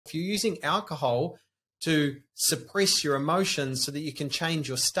If you're using alcohol to suppress your emotions so that you can change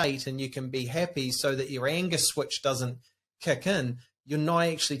your state and you can be happy so that your anger switch doesn't kick in, you're not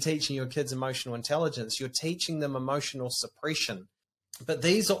actually teaching your kids emotional intelligence. You're teaching them emotional suppression. But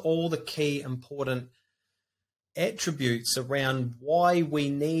these are all the key important attributes around why we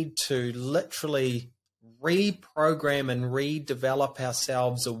need to literally reprogram and redevelop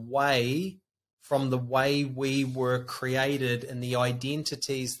ourselves away from the way we were created and the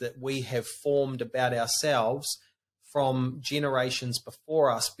identities that we have formed about ourselves from generations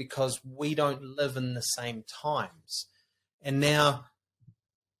before us, because we don't live in the same times. And now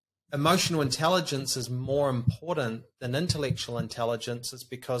emotional intelligence is more important than intellectual intelligence, is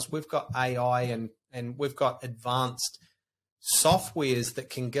because we've got AI and we've got advanced softwares that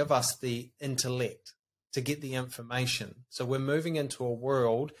can give us the intellect to get the information. So we're moving into a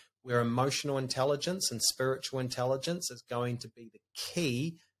world where emotional intelligence and spiritual intelligence is going to be the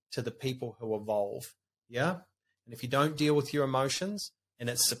key to the people who evolve. Yeah. And if you don't deal with your emotions and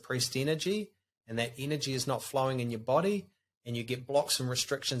it's suppressed energy, and that energy is not flowing in your body, and you get blocks and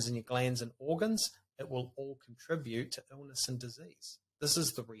restrictions in your glands and organs, it will all contribute to illness and disease. This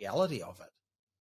is the reality of it.